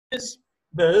This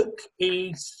book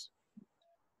is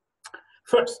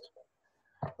first.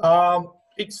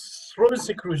 It's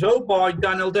Robinson Crusoe by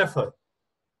Daniel Defoe.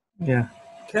 Yeah.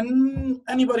 Can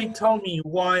anybody tell me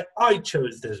why I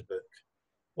chose this book?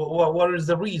 What is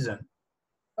the reason?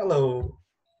 Hello.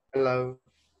 Hello.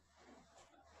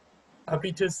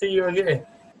 Happy to see you again.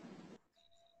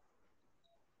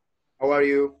 How are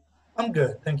you? I'm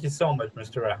good. Thank you so much,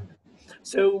 Mr. Ahmed.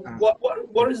 So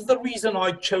what is the reason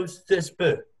I chose this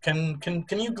book? Can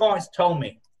you guys tell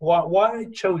me why I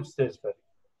chose this book?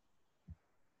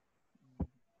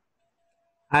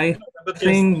 I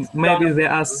think maybe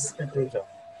there are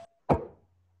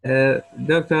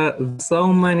Doctor,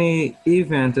 so many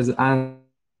events and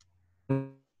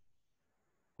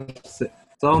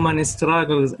so many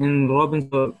struggles in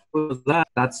Robinson.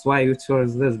 That's why you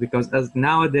chose this, because as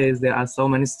nowadays there are so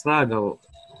many struggles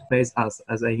face us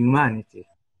as a humanity.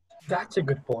 That's a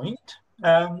good point.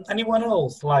 Anyone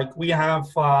else? Like we have,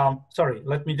 sorry,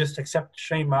 let me just accept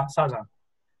Shema Sazan.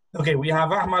 Okay, we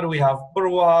have Ahmad, we have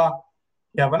Burwa,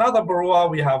 we have another Burwa,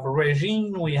 we have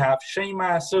Regine, we have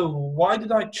Shema. So why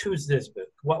did I choose this book?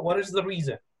 What is the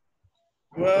reason?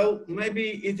 Well,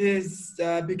 maybe it is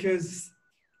because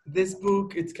this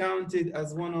book, it's counted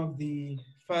as one of the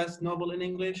first novel in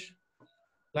English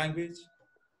language.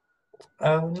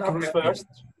 Not first.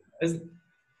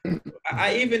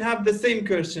 I even have the same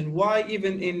question. Why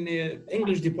even in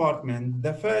English department,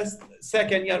 the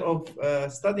second year of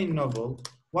studying novel,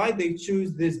 why they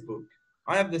choose this book?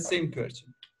 I have the same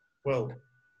question. Well,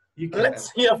 you can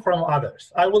Let's hear from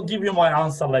others. I will give you my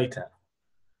answer later.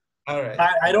 All right.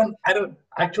 I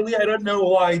don't know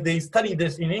why they study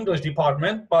this in English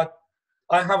department, but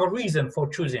I have a reason for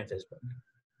choosing this book.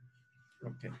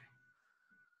 Okay.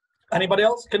 Anybody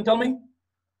else can tell me?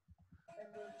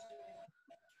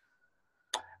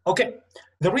 Okay,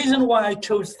 the reason why I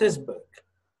chose this book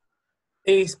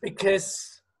is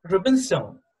because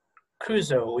Robinson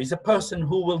Crusoe is a person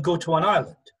who will go to an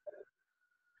island,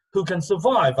 who can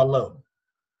survive alone,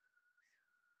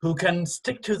 who can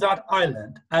stick to that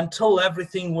island until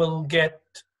everything will get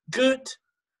good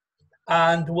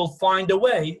and will find a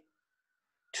way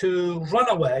to run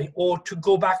away or to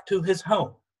go back to his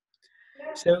home.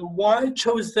 So why I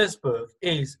chose this book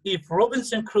is if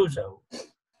Robinson Crusoe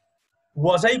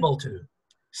was able to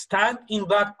stand in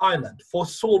that island for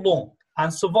so long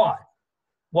and survive,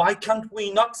 why can't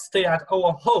we not stay at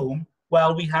our home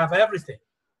while we have everything?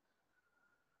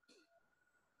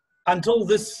 Until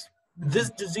this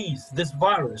disease, this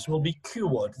virus will be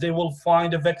cured, they will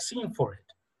find a vaccine for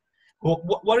it.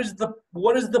 What is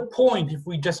the point if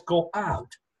we just go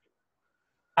out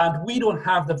and we don't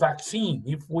have the vaccine,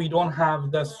 if we don't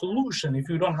have the solution, if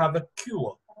we don't have a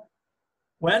cure?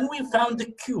 When we found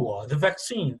the cure, the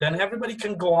vaccine, then everybody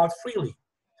can go out freely.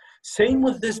 Same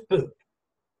with this book.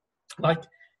 Like,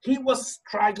 he was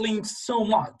struggling so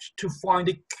much to find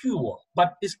a cure,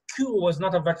 but his cure was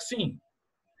not a vaccine.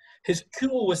 His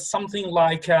cure was something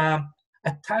like a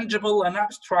tangible and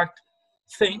abstract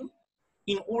thing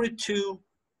in order to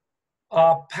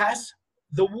pass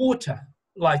the water,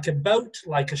 like a boat,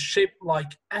 like a ship,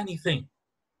 like anything.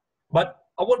 But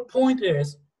our point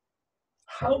is,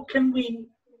 how can we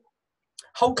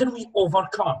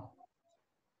overcome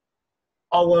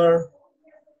our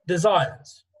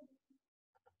desires?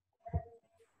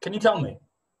 Can you tell me?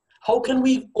 How can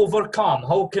we overcome?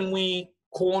 How can we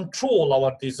control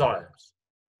our desires?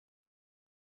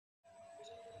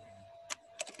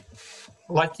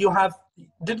 Like you have,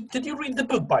 did you read the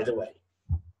book, by the way?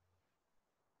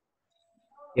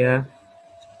 Yeah.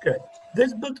 Good.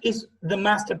 This book is the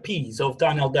masterpiece of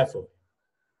Daniel Defoe.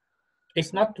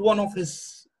 It's not one of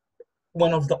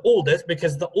the oldest,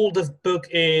 because the oldest book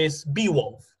is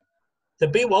Beowulf. The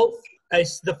Beowulf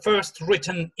is the first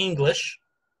written English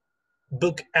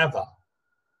book ever.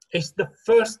 It's the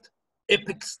first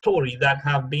epic story that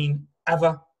have been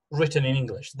ever written in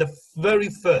English, the very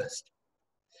first.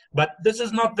 But this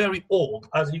is not very old.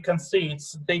 As you can see,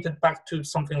 it's dated back to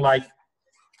something like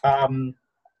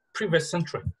previous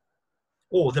century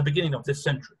or the beginning of this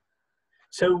century.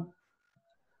 So,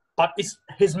 but it's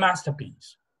his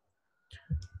masterpiece.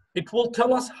 It will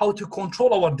tell us how to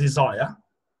control our desire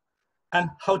and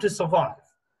how to survive.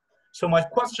 So my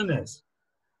question is,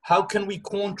 how can we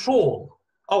control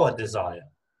our desire?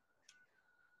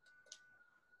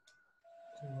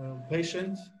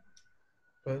 Patient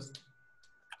first.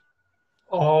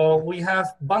 Oh, we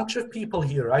have a bunch of people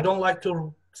here. I don't like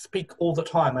to speak all the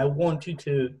time. I want you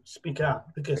to speak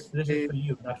out because this is for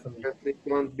you, not for me. It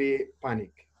won't be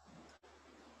panic.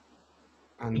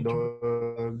 And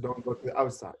don't go to the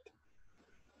outside.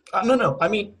 No. I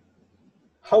mean,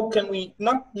 how can we,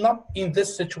 not in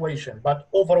this situation, but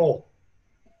overall,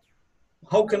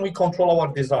 how can we control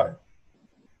our desire?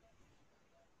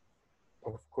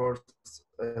 Of course,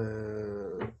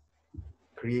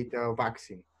 create a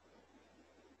vaccine.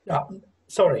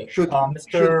 Sorry, Should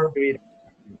Mr. create.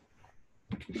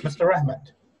 Mr.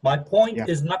 Ahmed, my point Yeah.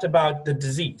 is not about the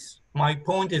disease. My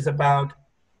point is about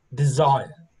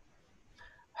desire.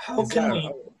 How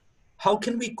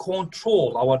can we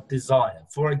control our desire?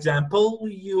 For example,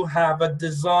 you have a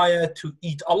desire to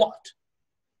eat a lot.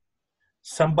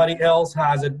 Somebody else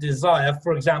has a desire,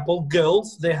 for example,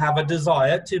 girls, they have a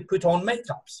desire to put on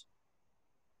makeups.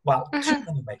 Well,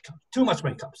 too much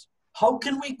makeups. How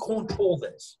can we control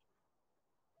this?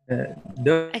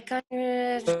 I can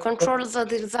control the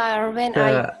desire when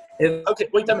Okay,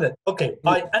 wait a minute. Okay,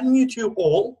 I unmute you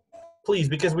all, please,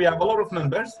 because we have a lot of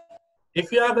members.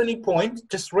 If you have any point,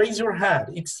 just raise your hand.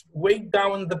 It's way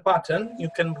down the button. You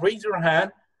can raise your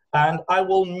hand and I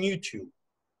will mute you.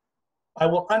 I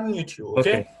will unmute you,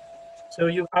 okay? So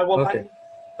I will,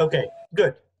 okay,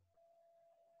 good.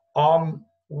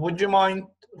 Would you mind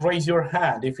raise your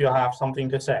hand if you have something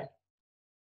to say?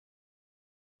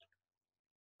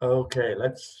 Okay,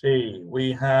 let's see.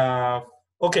 We have,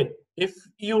 okay, if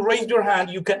you raise your hand,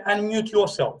 you can unmute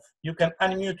yourself. You can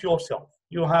unmute yourself.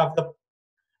 You have the,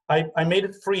 I made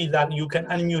it free that you can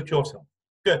unmute yourself.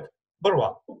 Good.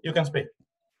 Barwa, you can speak.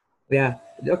 Yeah,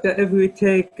 Doctor, if we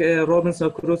take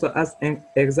Robinson Crusoe as an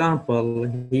example,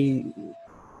 he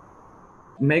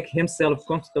make himself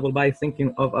comfortable by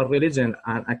thinking of a religion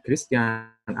and a Christian,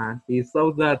 and he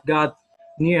thought that God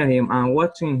near him and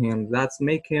watching him, that's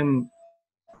make him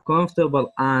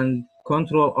comfortable and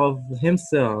control of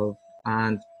himself.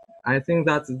 And I think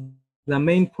that's the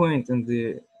main point in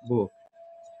the book.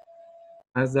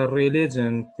 As a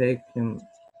religion, take him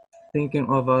thinking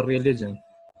of a religion.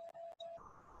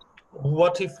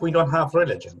 What if we don't have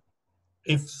religion?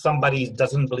 If somebody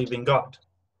doesn't believe in God?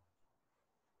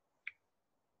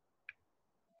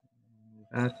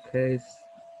 In that case,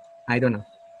 I don't know.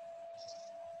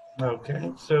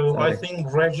 Okay, so Sorry. I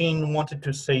think Regine wanted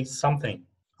to say something.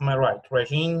 Am I right,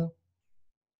 Regine?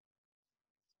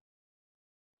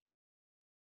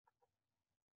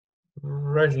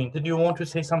 Regine, did you want to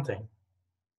say something?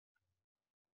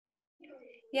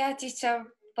 Yeah, teacher,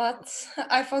 but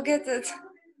I forget it.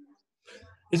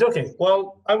 It's okay.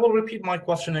 Well, I will repeat my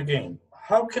question again.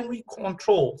 How can we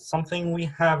control something we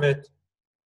have it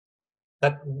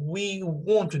that we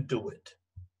want to do it?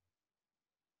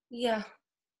 Yeah,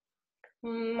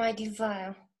 my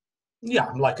desire. Yeah,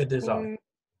 like a desire,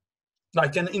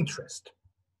 like an interest,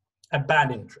 a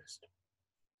bad interest.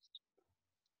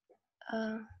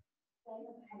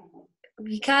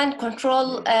 We can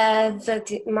control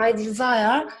my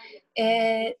desire,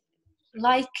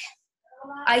 like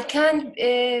I can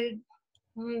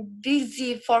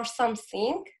busy for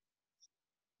something,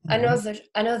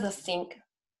 another thing,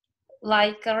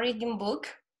 like a reading book.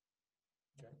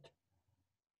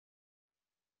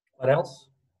 What else?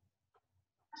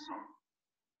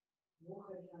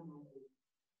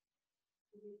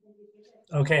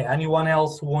 Okay, anyone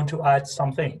else want to add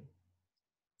something?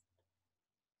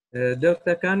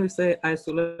 Doctor, can we say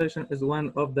isolation is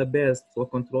one of the best for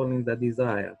controlling the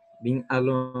desire, being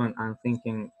alone and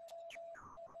thinking?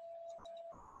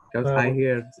 Because I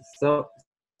hear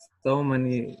so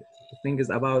many things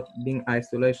about being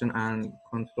isolation and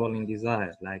controlling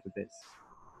desire like this.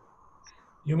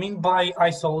 You mean by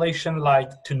isolation,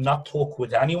 like to not talk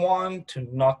with anyone, to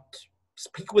not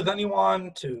speak with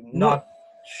anyone, to not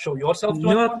show yourself to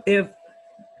anyone?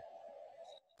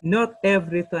 Not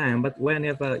every time, but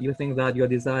whenever you think that your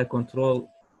desire control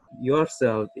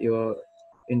yourself, your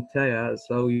entire,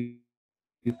 so you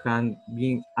can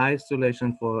be in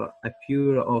isolation for a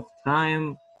period of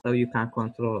time, so you can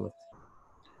control it.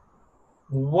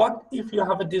 What if you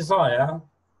have a desire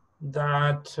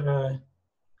that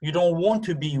you don't want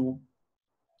to be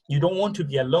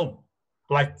alone?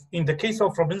 Like in the case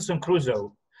of Robinson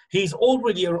Crusoe, he's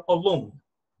already alone.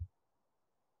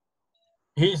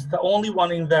 He's the only one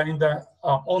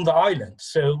on the island.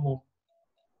 So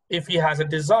if he has a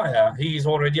desire, he is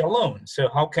already alone. So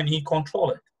how can he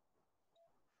control it?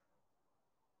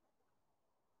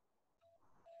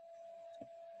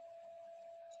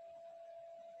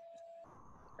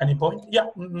 Any point? Yeah,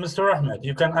 Mr. Ahmed,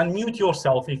 you can unmute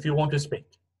yourself if you want to speak.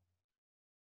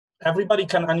 Everybody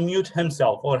can unmute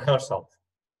himself or herself.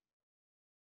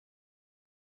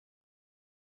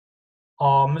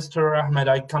 Mr. Ahmed,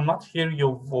 I cannot hear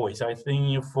your voice. I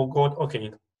think you forgot.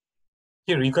 Okay,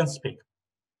 here, you can speak.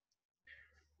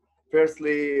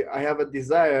 Firstly, I have a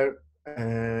desire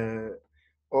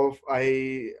of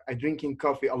I drinking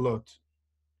coffee a lot.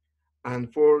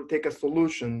 And for take a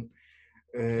solution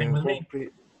Same with me.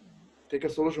 take a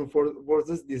solution for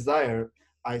this desire,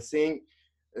 I think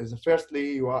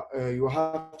firstly you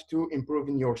have to improve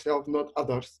in yourself, not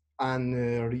others, and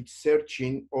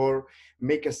researching or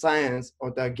make a science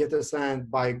or get a science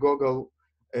by Google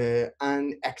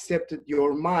and accept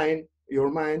your mind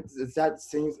that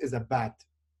things is a bad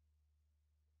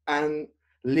and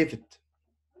live it.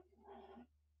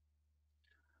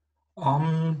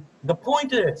 The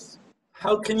point is,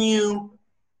 how can you?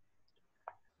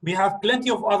 We have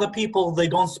plenty of other people. They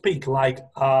don't speak like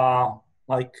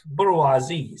Buru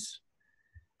Aziz,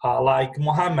 like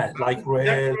Mohammed, like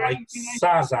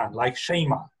Sazan, like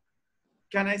Shema.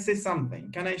 Can I say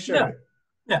something? Can I share Yeah. it?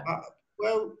 Yeah.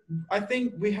 Well, I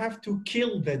think we have to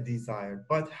kill the desire,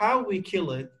 but how we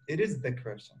kill it, it is the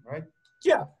question, right?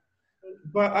 Yeah.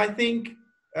 But I think,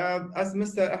 as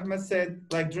Mr. Ahmed said,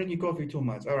 like drinking coffee too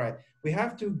much. All right, we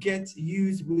have to get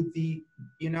used with the,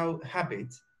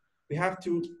 habit. We have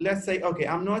to, let's say, okay,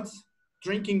 I'm not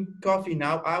drinking coffee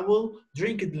now. I will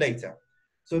drink it later.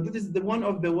 So this is the one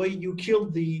of the way you kill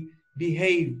the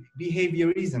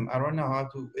behaviorism. I don't know how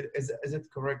to, is it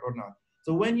correct or not?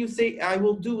 So when you say, I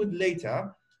will do it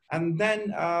later, and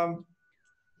then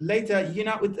later,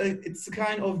 it's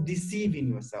kind of deceiving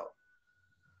yourself.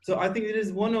 So I think it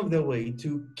is one of the way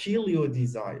to kill your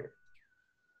desire.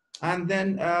 And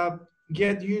then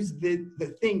get used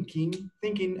the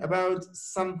thinking about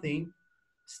something,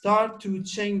 start to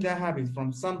change the habit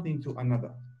from something to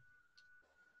another.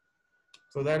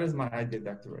 So that is my idea,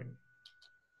 Dr. Ray.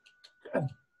 Good.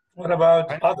 What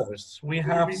about others? We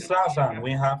have Sazan,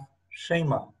 we have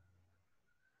Shema.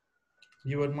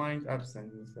 You would mind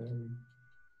absent, Mr.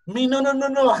 Ray? Me, no.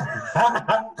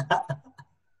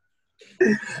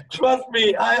 Trust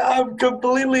me, I'm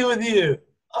completely with you.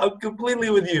 I'm completely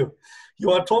with you.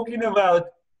 You are talking about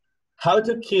how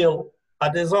to kill a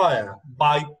desire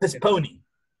by postponing.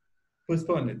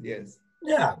 Postpone it, yes.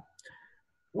 Yeah.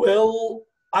 Well,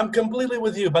 I'm completely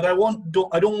with you, but I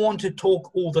don't want to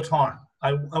talk all the time.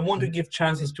 I want to give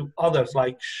chances to others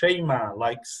like Shema,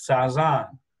 like Sazan.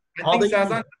 I think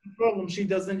Sazan has a problem. She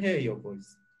doesn't hear your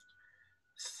voice.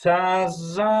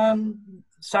 Sazan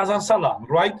Salam,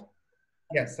 right?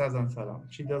 Yes, Sazan Salam.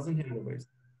 She doesn't hear your voice.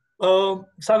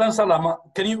 Sazan Salam,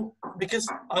 can you, because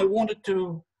I wanted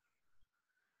to,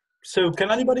 so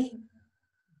can anybody?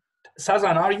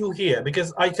 Sazan, are you here?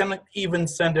 Because I cannot even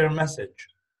send her a message.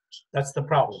 That's the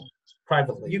problem,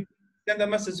 privately. You send a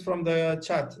message from the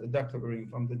chat, Dr. Green,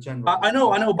 from the general. I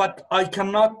know, but I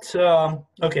cannot,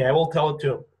 okay, I will tell it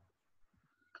too.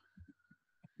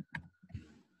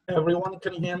 Everyone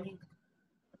can hear me?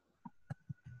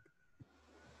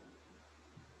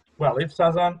 Well, if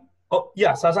Sazan, oh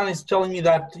yeah, Sazan is telling me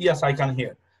that, yes, I can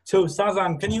hear. So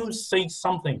Sazan, can you say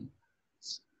something?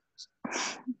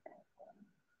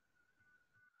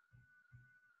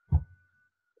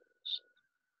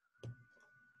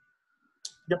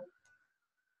 Yep.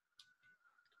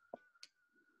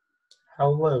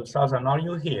 Hello, Sazan, are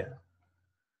you here?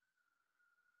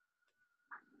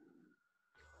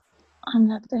 I'm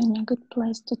not in a good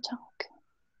place to talk.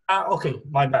 Okay,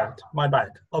 my bad.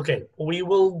 Okay, we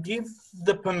will give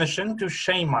the permission to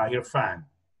Shema, your fan.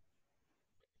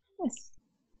 Yes.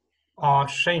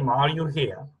 Shema, are you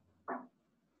here?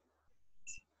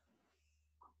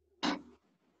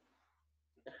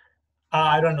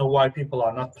 I don't know why people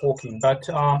are not talking, but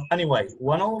anyway,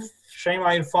 one of Shema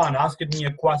Irfan asked me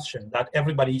a question that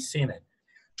everybody's seen it.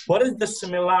 What is the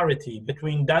similarity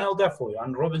between Daniel Defoe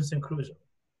and Robinson Crusoe?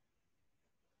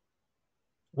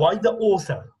 Why the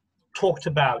author talked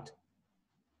about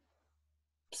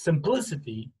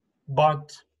simplicity,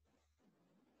 but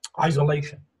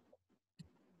isolation?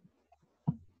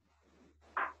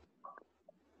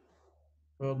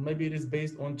 Well, maybe it is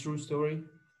based on true story.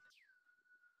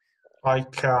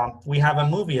 Like we have a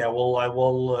movie, I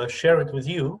will share it with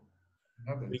you.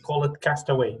 We call it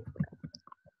Castaway,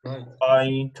 right,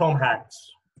 by Tom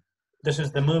Hanks. This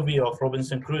is the movie of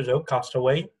Robinson Crusoe,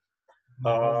 Castaway.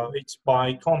 It's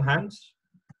by Tom Hanks.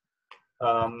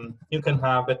 You can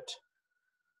have it,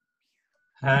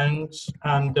 Hanks,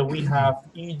 and we have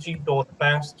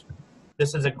eg.best.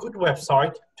 This is a good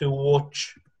website to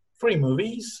watch free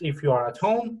movies if you are at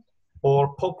home,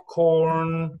 or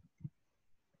Popcorn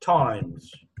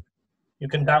Times. You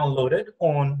can download it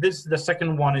on this. The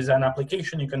second one is an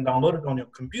application. You can download it on your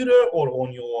computer or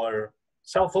on your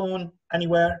cell phone,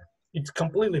 anywhere. It's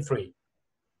completely free.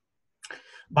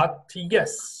 But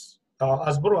yes,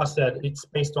 as Burwa said, it's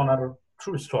based on a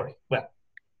true story. Well,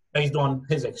 based on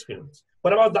his experience.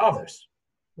 What about the others?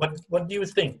 What do you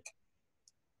think?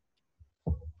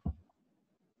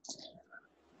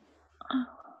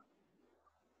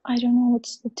 I don't know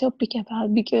what's the topic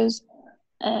about because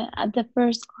at the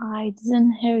first I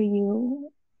didn't hear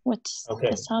you. What's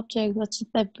Okay. the subject? What's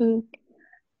the book?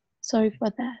 Sorry for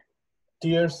that.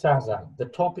 Dear Saza, the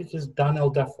topic is Daniel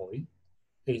Defoe.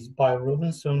 It's by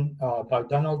by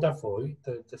Daniel Defoe.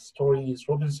 The story is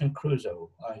Robinson Crusoe.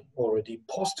 I already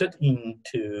posted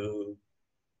into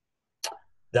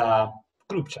the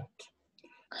group chat.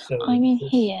 So I mean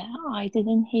here, I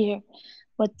didn't hear.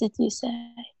 What did you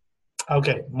say?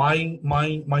 okay,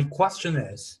 my question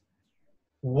is,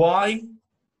 why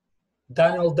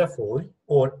Daniel Defoe,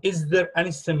 or is there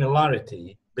any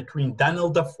similarity between Daniel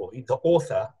Defoe, the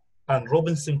author, and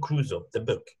Robinson Crusoe, the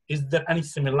book? Is there any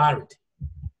similarity?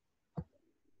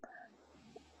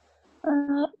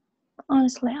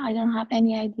 Honestly, I don't have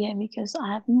any idea because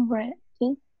I haven't read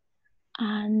it,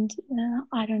 and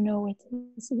I don't know what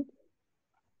is it.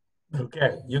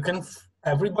 Okay, you can,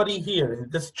 everybody here in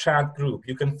this chat group,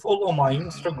 you can follow my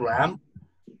Instagram,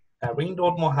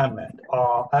 Areen.Mohammed.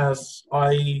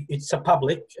 It's a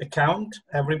public account,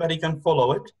 everybody can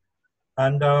follow it.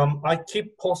 And I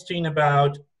keep posting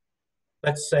about,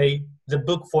 let's say, the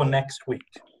book for next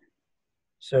week.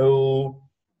 So,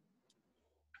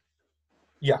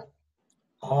 yeah,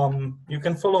 you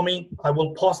can follow me. I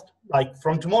will post, like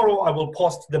from tomorrow, I will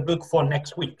post the book for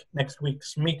next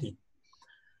week's meeting.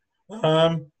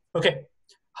 Okay,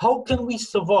 how can we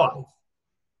survive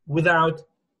without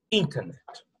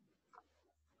internet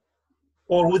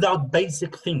or without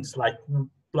basic things like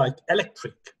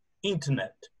electric,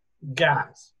 internet,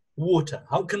 gas, water?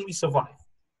 How can we survive?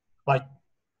 Like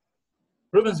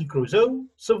Robinson Crusoe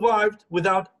survived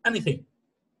without anything.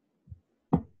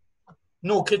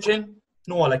 No kitchen,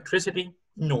 no electricity,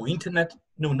 no internet,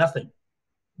 no nothing.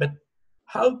 But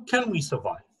how can we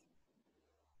survive?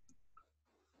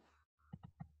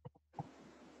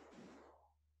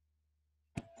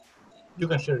 You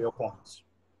can share your points.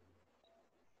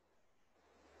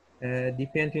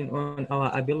 Depending on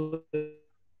our ability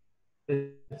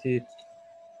to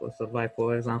survive,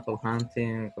 for example,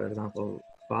 hunting, for example,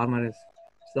 farmers,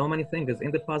 so many things.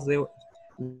 In the past,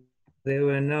 there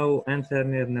were no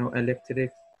internet, no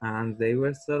electric, and they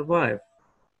will survive.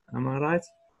 Am I right?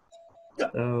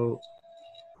 Yeah. So,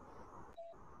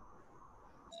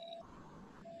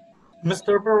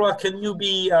 Mr. Burwa, can you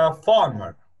be a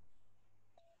farmer?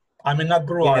 I mean, not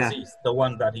Burwa yeah, Aziz, the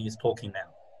one that he is talking now.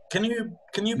 Can you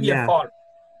be a yeah, farmer?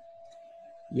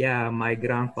 yeah. My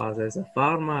grandfather is a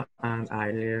farmer, and I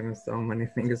learned so many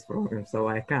things from him, so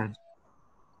I can.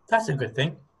 That's a good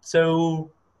thing.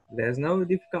 So There's no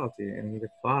difficulty in the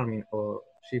farming or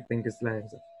shipping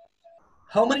slaves.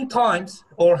 how many times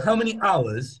or how many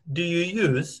hours do you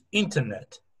use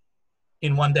internet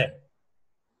in one day?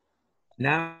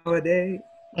 Nowadays,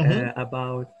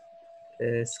 about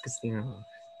 16 hours.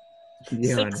 To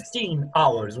be honest. 16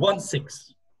 hours,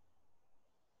 1-6.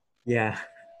 Yeah.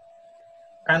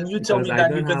 And you tell Because me I that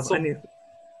don't you can have any.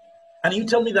 and you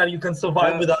tell me that you can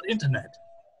survive without internet.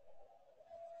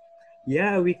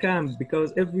 Yeah, we can,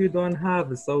 because if we don't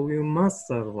have, so we must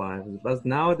survive. But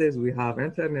nowadays we have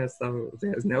internet, so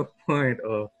there's no point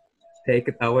of take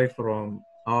it away from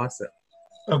ourselves.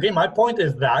 Okay, my point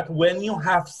is that when you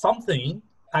have something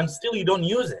and still you don't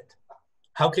use it,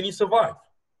 how can you survive?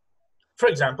 For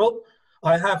example,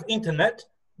 I have internet,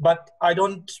 but I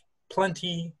don't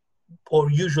plenty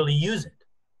or usually use it.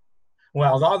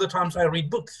 Well, the other times I read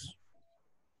books,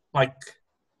 like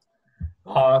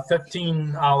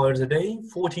 15 hours a day,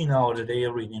 14 hours a day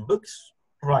reading books,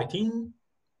 writing,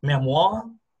 memoir.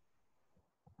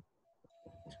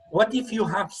 What if you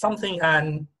have something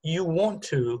and you want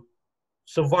to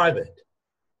survive it?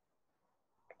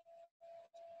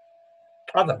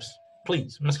 Others,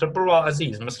 please. Mr. Burwa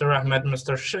Aziz, Mr. Ahmed,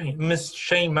 Mr. Miss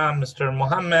Shayma, Mr.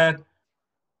 Mohammed.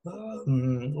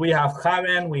 We have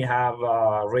Karen, we have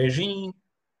Regine.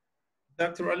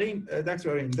 Dr. Alim,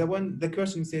 the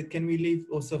question said, can we live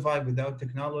or survive without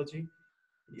technology?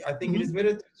 I think it is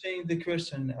better to change the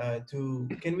question to,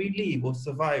 can we live or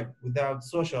survive without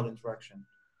social interaction?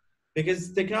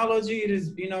 Because technology, it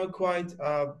is, quite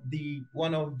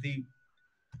one of the,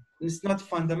 it's not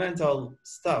fundamental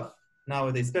stuff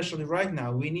nowadays, especially right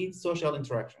now. We need social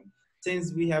interaction.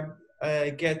 Since we have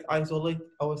get isolate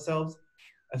ourselves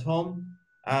at home,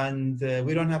 and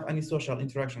we don't have any social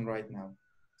interaction right now.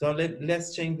 So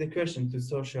let's change the question to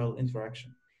social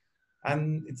interaction.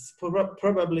 And it's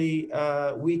probably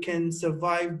we can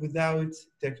survive without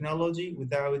technology,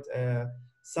 without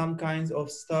some kinds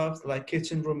of stuff like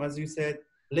kitchen room, as you said,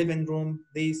 living room,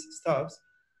 these stuffs.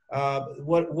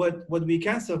 What we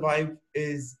can survive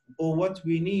is, or what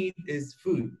we need is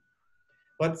food.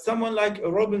 But someone like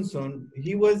Robinson,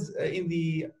 he was in the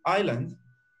island.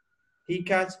 He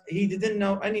didn't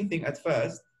know anything at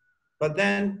first, but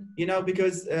then, you know,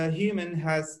 because human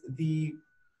has the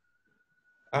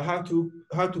how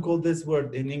to call this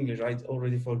word in English? I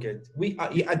already forget. We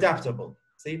are adaptable.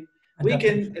 See, we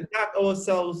can adapt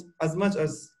ourselves as much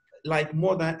as like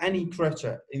more than any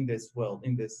creature in this world,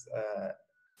 in this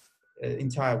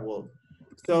entire world.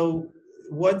 So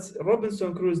what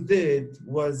Robinson Crusoe did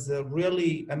was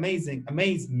really amazing,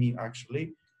 amazed me actually.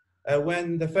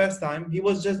 When the first time he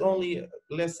was just only,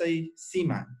 let's say,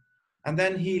 seaman, and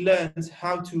then he learned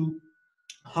how to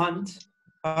hunt,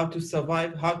 how to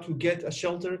survive, how to get a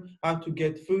shelter, how to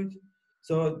get food.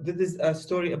 So this is a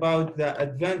story about the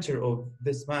adventure of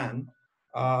this man.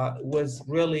 Was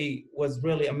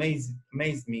really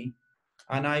amazed me,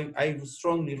 and I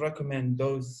strongly recommend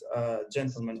those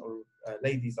gentlemen or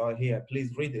ladies are here. Please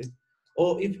read it.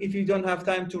 Or if you don't have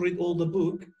time to read all the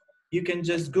book, you can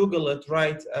just Google it.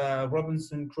 Write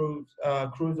Robinson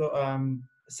Crusoe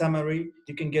summary.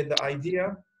 You can get the idea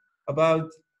about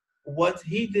what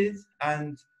he did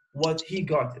and what he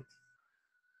got it.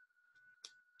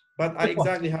 But I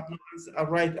exactly have no a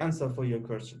right answer for your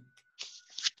question.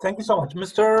 Thank you so much.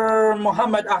 Mr.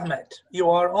 Mohammed Ahmed, you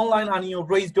are online and you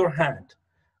raised your hand.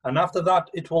 And after that,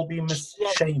 it will be Ms.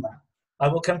 Shema. I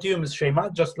will come to you, Ms. Shema.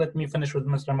 Just let me finish with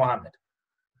Mr. Mohammed.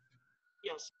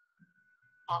 Yes.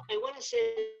 I want to say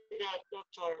that,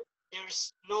 Doctor, there's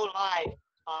no life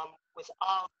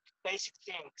without basic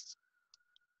things.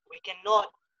 We cannot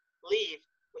live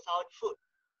without food.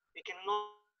 We cannot.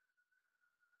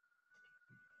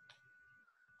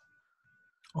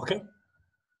 Okay.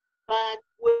 But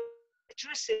with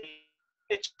electricity,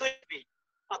 it could be.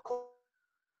 I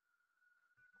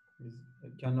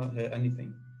cannot hear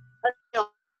anything.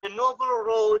 The novel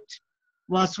road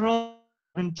was wrong.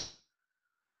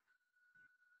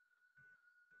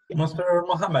 Mr.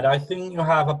 Mohammed, I think you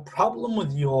have a problem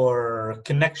with your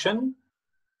connection.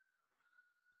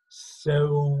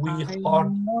 So we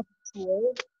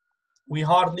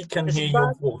hardly can hear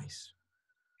your voice.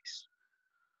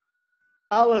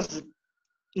 How is it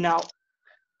now?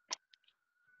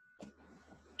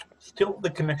 Still the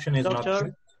connection is not Doctor?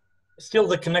 good. Still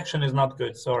the connection is not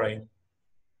good, sorry.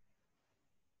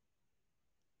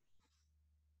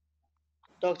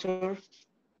 Doctor,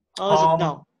 how is it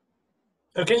now?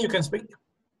 Okay, you can speak.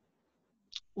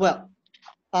 Well,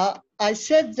 I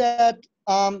said that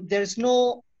there's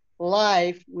no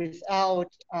life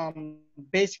without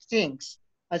basic things,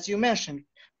 as you mentioned.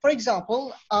 For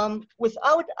example,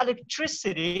 without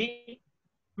electricity,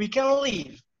 we can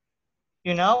live.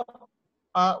 You know,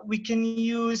 we can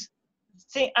use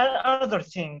other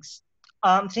things,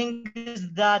 things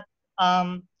that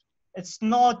it's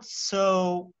not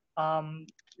so,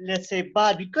 let's say,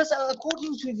 bad, because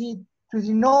according to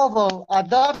the novel at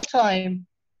that time,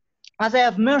 as I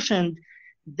have mentioned,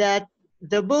 that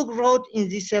the book wrote in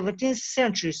the 17th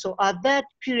century. So at that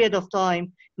period of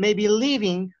time, maybe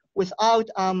living without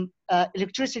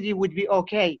electricity would be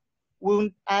okay,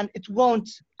 and it won't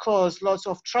cause lots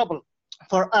of trouble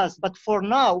for us. But for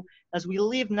now, as we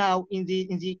live now in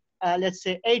the let's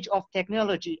say, age of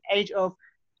technology, age of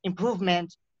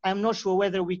improvement, I'm not sure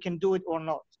whether we can do it or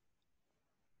not.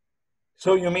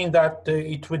 So you mean that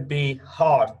it would be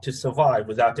hard to survive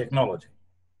without technology?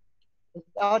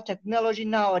 Without technology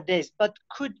nowadays, but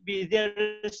could be. There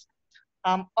is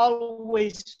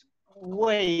always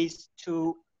ways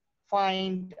to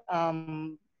find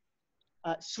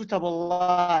suitable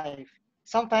life.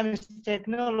 Sometimes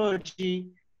technology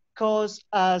causes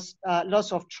us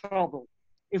lots of trouble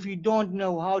if we don't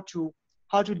know how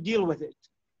to deal with it.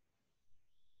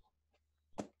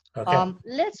 Okay.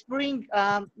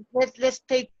 Let's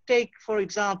take for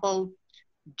example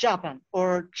Japan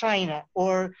or China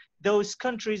or those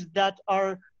countries that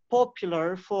are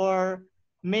popular for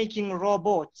making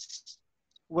robots.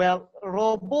 Well,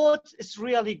 robots is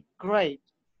really great.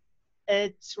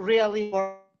 It's really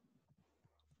for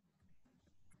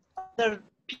other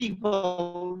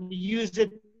people use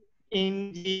it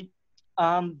in the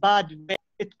bad way.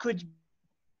 It could.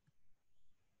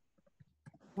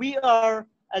 We are,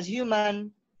 as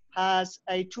human, has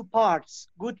two parts: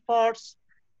 good parts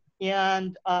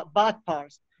and bad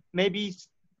parts. Maybe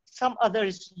some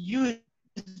others use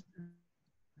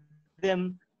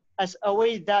them as a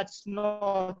way that's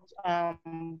not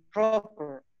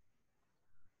proper.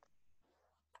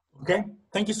 Okay,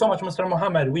 thank you so much, Mr.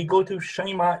 Mohammed. We go to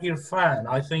Shaima Irfan.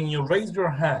 I think you raised your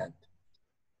hand.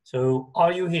 So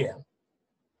are you here?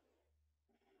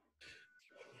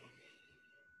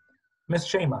 Miss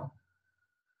Shaima.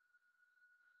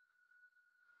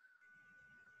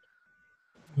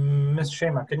 Miss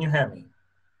Shema, can you hear me?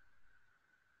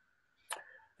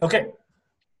 Okay,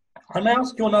 I'm gonna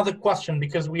ask you another question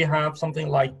because we have something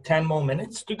like 10 more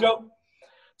minutes to go.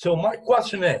 So my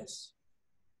question is,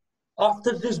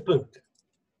 after this book,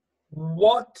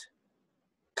 what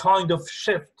kind of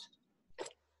shift,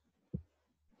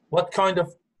 what kind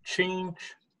of change?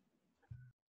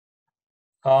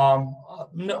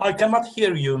 No, I cannot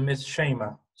hear you, Miss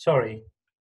Shema. Sorry.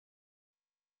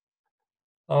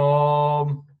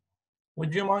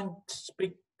 Would you mind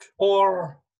speak,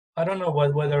 or I don't know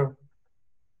whether,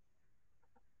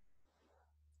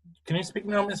 can you speak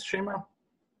now, Miss Shema?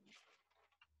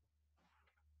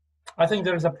 I think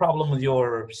there's a problem with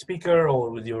your speaker or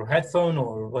with your headphone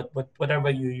or whatever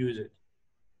you use it.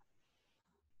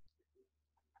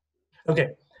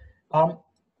 Okay.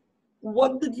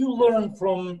 What did you learn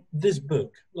from this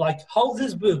book? Like how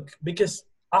this book, because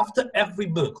after every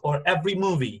book or every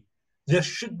movie, there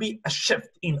should be a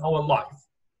shift in our life.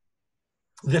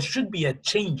 There should be a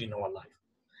change in our life.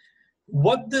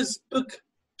 What this book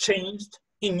changed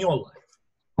in your life?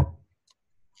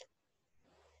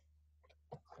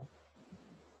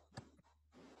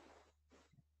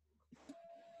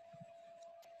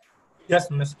 Yes,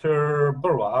 Mr.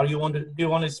 Burwa, do you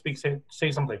want to speak,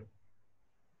 say something?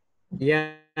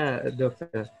 Yeah,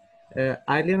 doctor.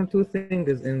 I learned two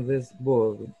things in this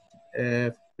book.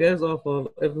 First of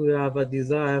all, if we have a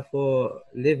desire for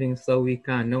living so we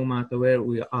can, no matter where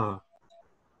we are.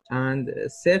 And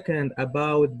second,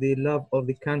 about the love of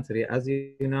the country. As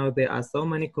you know, there are so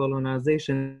many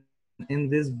colonization in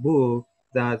this book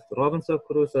that Robinson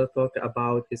Crusoe talked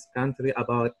about his country,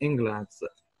 about England. So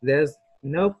there's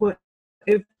no point,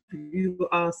 if you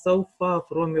are so far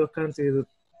from your country,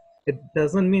 it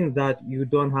doesn't mean that you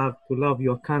don't have to love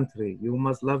your country. You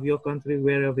must love your country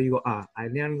wherever you are. I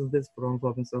learned this from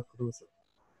Robinson Crusoe.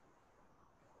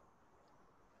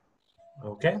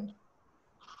 Okay.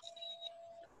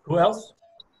 Who else?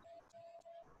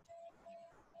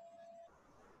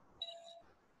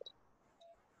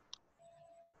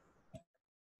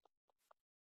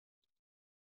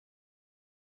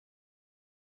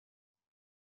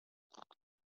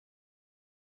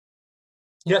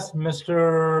 Yes,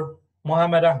 Mr.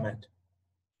 Mohammed Ahmed.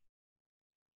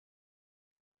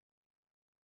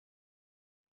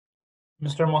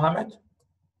 Mr. Mohammed?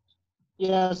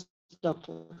 Yes,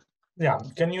 doctor. Yeah,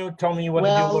 can you tell me what did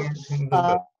you Well, learn from this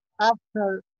book?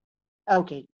 after,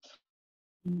 okay,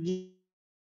 the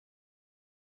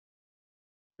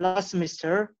last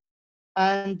semester,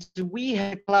 and we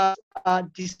had a class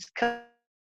discuss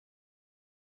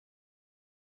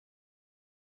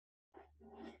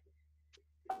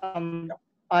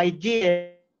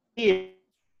idea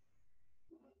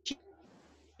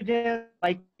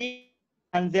like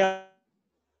and there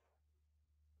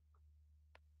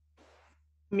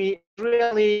me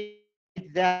really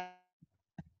that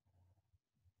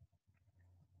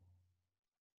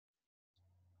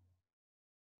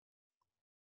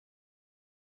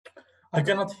I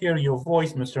cannot hear your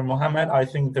voice, Mr. Mohammed. I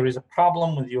think there is a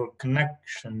problem with your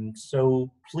connection,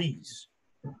 so please.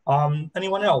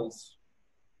 Anyone else?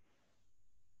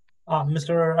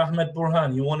 Mr. Ahmed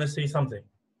Burhan, you want to say something?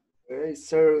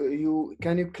 Sir, you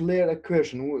can you clear a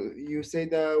question? You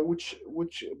said which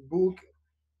book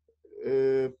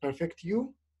perfect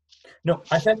you? No,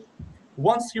 I said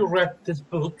once you read this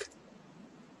book,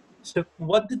 so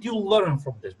what did you learn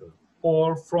from this book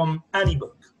or from any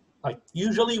book? Like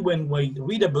usually when we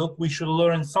read a book, we should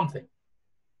learn something.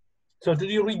 So did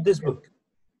you read this book?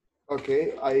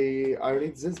 Okay, I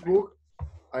read this book.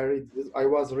 I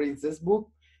was read this book.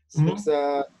 This book's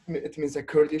it means a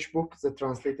Kurdish book. The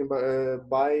translated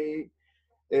by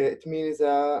it means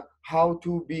how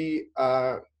to be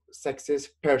a success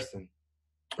person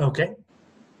Okay.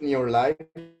 in your life.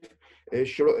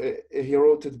 He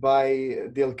wrote it by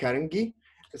Dale Carnegie.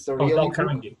 It's a really Dal book.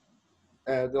 Carnegie.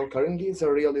 Dale Carnegie is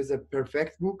a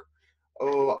perfect book.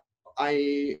 Oh,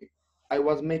 I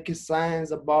was making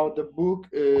signs about the book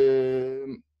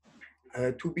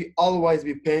to be always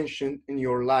be patient in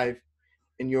your life,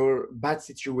 in your bad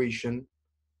situation.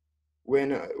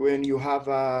 When you have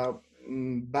a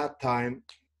bad time,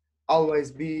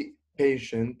 always be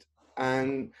patient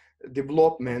and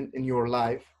development in your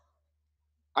life.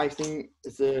 I think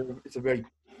it's a very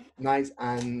nice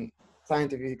and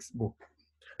scientific book.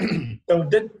 So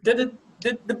did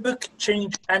the book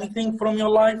change anything from your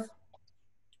life?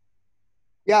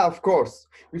 Yeah, of course.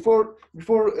 Before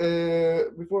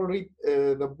read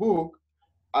the book,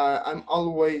 I'm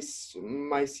always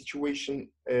my situation,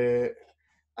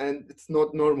 and it's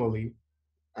not normally.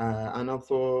 And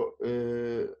also,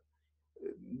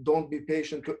 don't be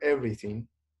patient to everything.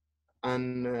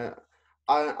 and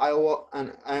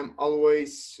and I'm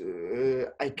always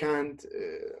I can't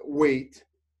wait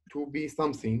to be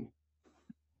something.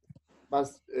 But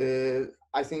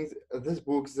I think this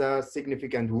book is a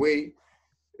significant way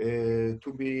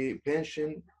to be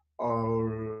patient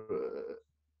or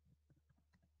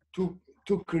to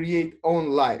create own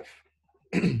life.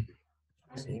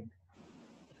 I see.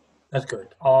 That's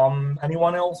good.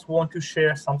 Anyone else want to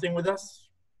share something with us?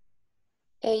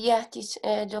 Yeah, this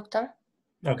doctor.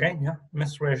 Okay, yeah,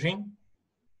 Miss Regine.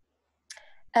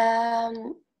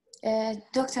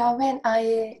 Doctor, when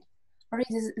I read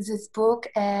this book,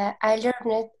 I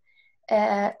learned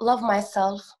love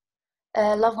myself,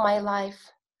 love my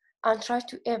life, and try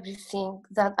to everything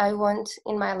that I want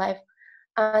in my life.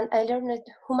 And I learned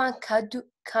human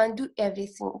can do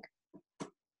everything.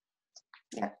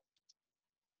 Yeah.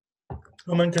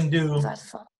 Women can do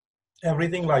That's all.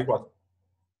 everything like what?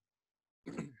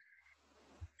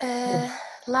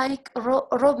 Like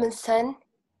Robinson,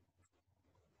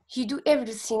 he do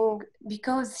everything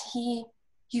because he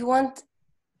want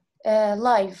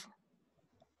life.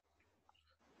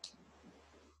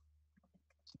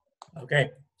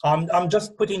 Okay, I'm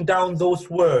just putting down those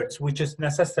words which is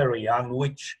necessary and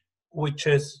which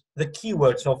is the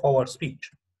keywords of our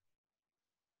speech.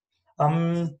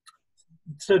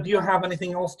 So do you have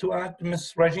anything else to add,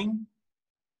 Miss Regine?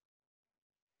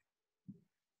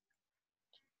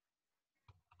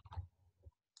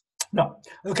 No.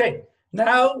 Okay,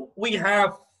 now we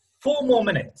have 4 more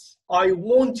minutes. I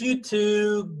want you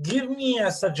to give me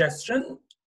a suggestion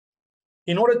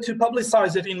in order to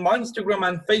publicize it in my Instagram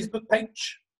and Facebook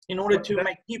page, in order to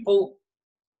make people...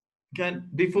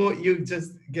 Before you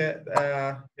just get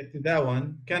to that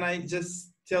one, can I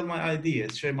just tell my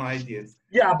ideas, share my ideas?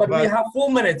 Yeah, but we have 4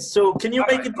 minutes, so can you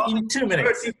make it in 2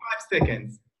 minutes? 35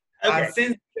 seconds. Okay.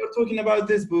 Since you're talking about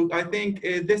this book, I think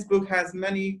this book has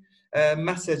many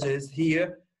messages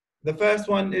here. The first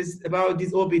one is about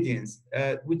disobedience,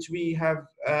 which we have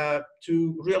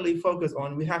to really focus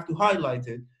on. We have to highlight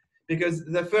it because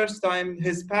the first time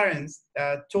his parents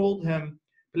told him,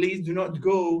 please do not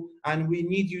go, and we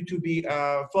need you to be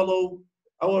follow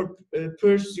our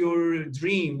pursue your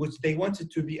dream, which they wanted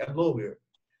to be a lawyer.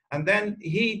 And then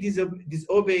he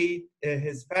disobeyed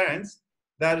his parents.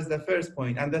 That is the first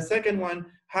point. And the second one,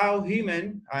 how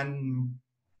human and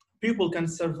people can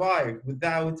survive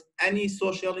without any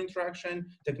social interaction,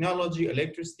 technology,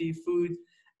 electricity, food,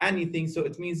 anything. So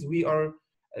it means we are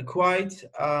quite,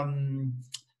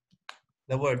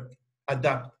 the word,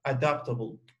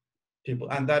 adaptable people.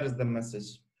 And that is the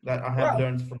message that I have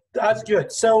learned from. That's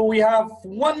good. So we have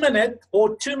 1 minute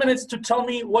or 2 minutes to tell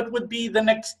me what would be the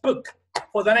next book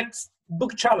for the next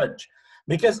book challenge,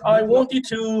 because I want you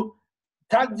to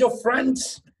tag your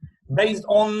friends based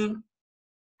on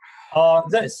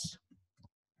this.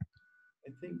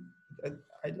 I think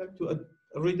I'd like to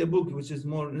read a book which is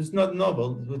more, it's not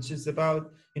novel, which is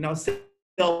about,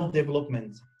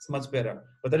 self-development. It's much better,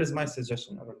 but that is my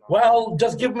suggestion. I don't know. Well,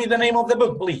 just give me the name of the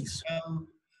book, please.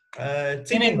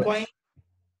 Tipping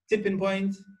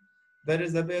Point. That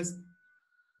is the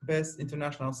best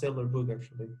international seller book,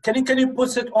 actually. Can you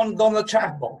put it on the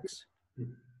chat box?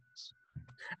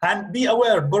 And be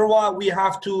aware, Burwa, we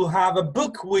have to have a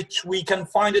book which we can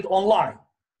find it online.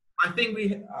 I think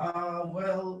we,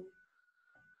 well,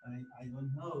 I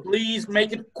don't know. Please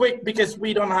make it quick because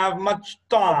we don't have much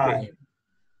time.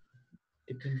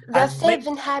 Okay. The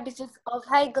 7 habits of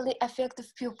highly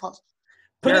effective people.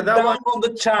 Put it down on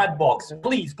the chat box.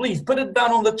 Please put it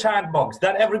down on the chat box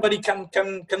that everybody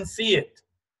can see it.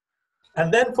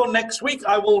 And then for next week,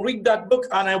 I will read that book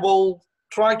and I will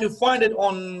try to find it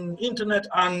on internet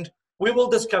and we will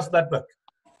discuss that book.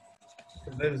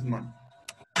 That is mine.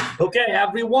 Okay,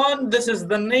 everyone, this is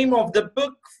the name of the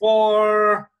book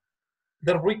for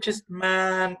The Richest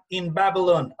Man in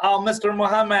Babylon. Oh, Mr.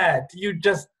 Mohammed, you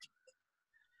just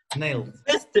nailed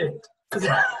missed it.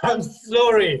 I'm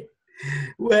sorry.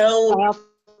 Well,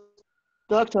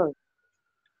 Doctor,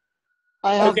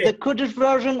 I have the Kurdish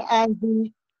version and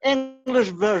the English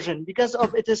version because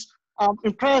of it is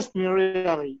impressed me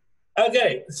really.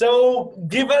 Okay, so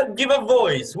give a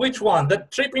voice. Which one? The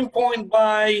Tripping Point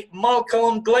by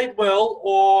Malcolm Gladwell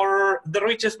or The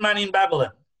Richest Man in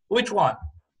Babylon? Which one?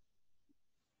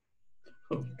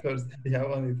 Of course, they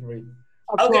have only 3.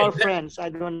 Up to our friends, I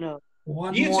don't know.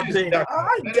 One more thing.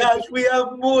 Oh gosh, we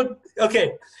have more.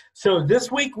 Okay, so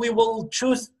this week we will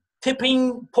choose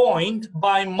Tipping Point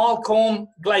by Malcolm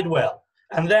Gladwell.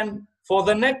 And then for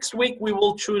the next week, we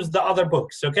will choose the other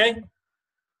books, okay?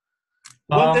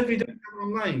 What if we don't have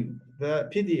online, the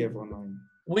PDF online?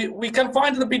 We can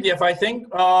find the PDF, I think.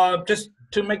 Just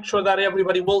to make sure that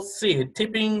everybody will see it.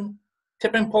 Tipping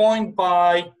Point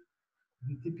by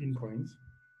Tipping Point.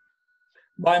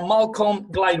 by Malcolm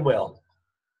Gladwell.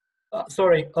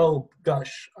 Sorry, oh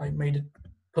gosh, I made it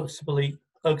possibly.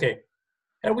 Okay,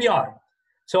 here we are.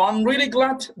 So I'm really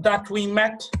glad that we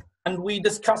met and we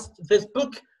discussed this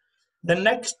book. The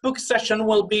next book session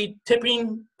will be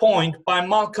Tipping Point by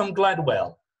Malcolm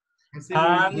Gladwell.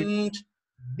 And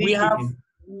we have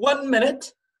 1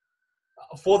 minute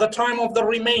for the time of the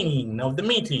remaining of the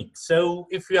meeting. So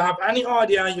if you have any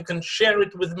idea, you can share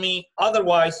it with me.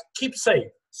 Otherwise, keep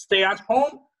safe, stay at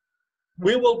home.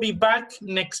 We will be back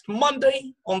next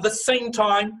Monday on the same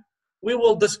time. We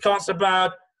will discuss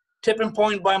about Tipping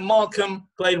Point by Malcolm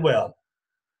Gladwell.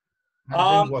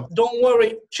 Don't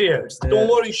worry, cheers. Don't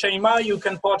worry, Shaima, you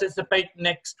can participate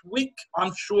next week.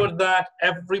 I'm sure that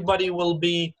everybody will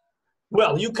be,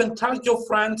 well, you can tell your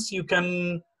friends, you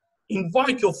can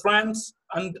invite your friends,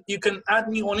 and you can add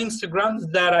me on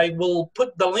Instagram that I will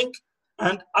put the link,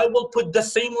 and I will put the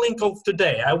same link of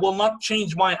today. I will not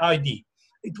change my ID.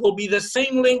 It will be the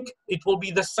same link. It will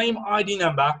be the same ID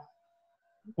number.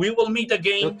 We will meet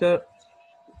again. Doctor,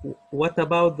 what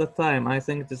about the time? I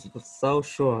think this is so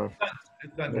short.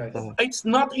 It's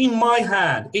not in my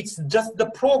hand. It's just the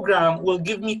program will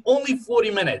give me only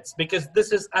 40 minutes because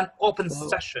this is an open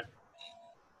session.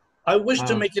 I wish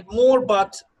to make it more,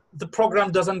 but the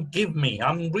program doesn't give me.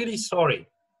 I'm really sorry.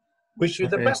 Wish you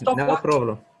the best of luck. No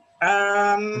problem.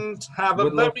 And have a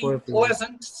very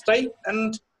pleasant stay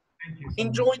and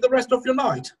enjoy the rest of your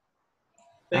night.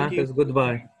 Thank you.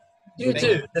 Goodbye. You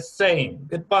too, the same.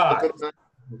 Goodbye.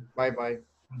 Bye-bye.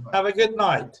 Have a good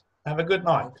night. Have a good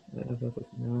night.